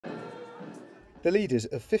The leaders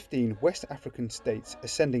of 15 West African states are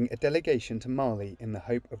sending a delegation to Mali in the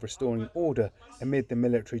hope of restoring order amid the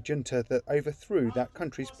military junta that overthrew that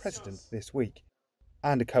country's president this week.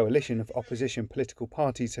 And a coalition of opposition political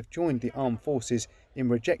parties have joined the armed forces in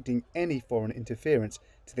rejecting any foreign interference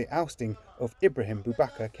to the ousting of Ibrahim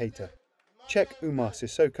Boubacar Keïta. Cheikh Oumar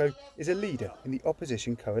Sissoko is a leader in the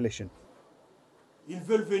opposition coalition. Ils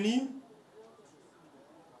veulent venir,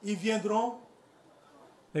 ils viendront.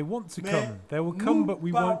 They want to come, they will come, but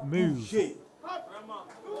we won't move.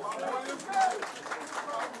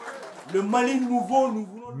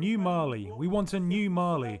 New Mali, we want a new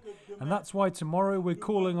Mali, and that's why tomorrow we're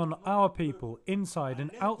calling on our people inside and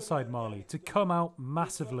outside Mali to come out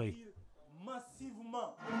massively.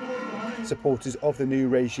 Supporters of the new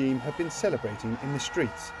regime have been celebrating in the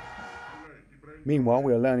streets. Meanwhile,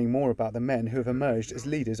 we are learning more about the men who have emerged as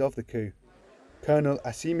leaders of the coup. Colonel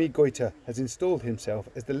Assimi Goïta has installed himself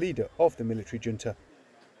as the leader of the military junta.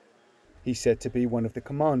 He's said to be one of the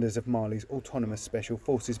commanders of Mali's Autonomous Special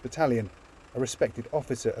Forces Battalion, a respected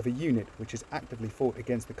officer of a unit which has actively fought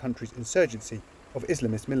against the country's insurgency of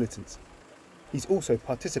Islamist militants. He's also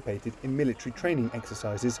participated in military training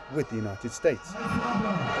exercises with the United States.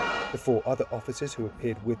 The 4 other officers who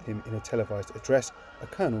appeared with him in a televised address are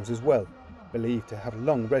colonels as well, believed to have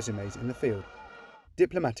long resumes in the field.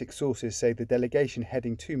 Diplomatic sources say the delegation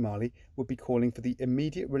heading to Mali would be calling for the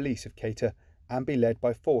immediate release of Keïta and be led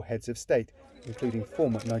by 4 heads of state, including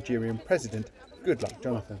former Nigerian President Goodluck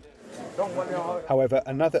Jonathan. However,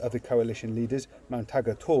 another of the coalition leaders,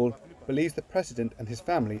 Mountaga Tall, believes the president and his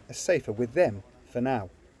family are safer with them for now.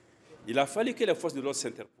 It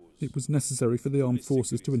was necessary for the armed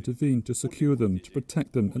forces to intervene, to secure them, to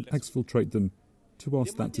protect them and exfiltrate them. To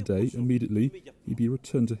ask that today, immediately, he be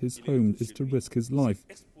returned to his home is to risk his life.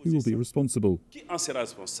 Who will be responsible?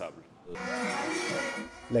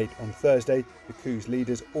 Late on Thursday, the coup's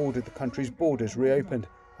leaders ordered the country's borders reopened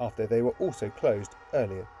after they were also closed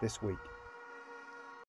earlier this week.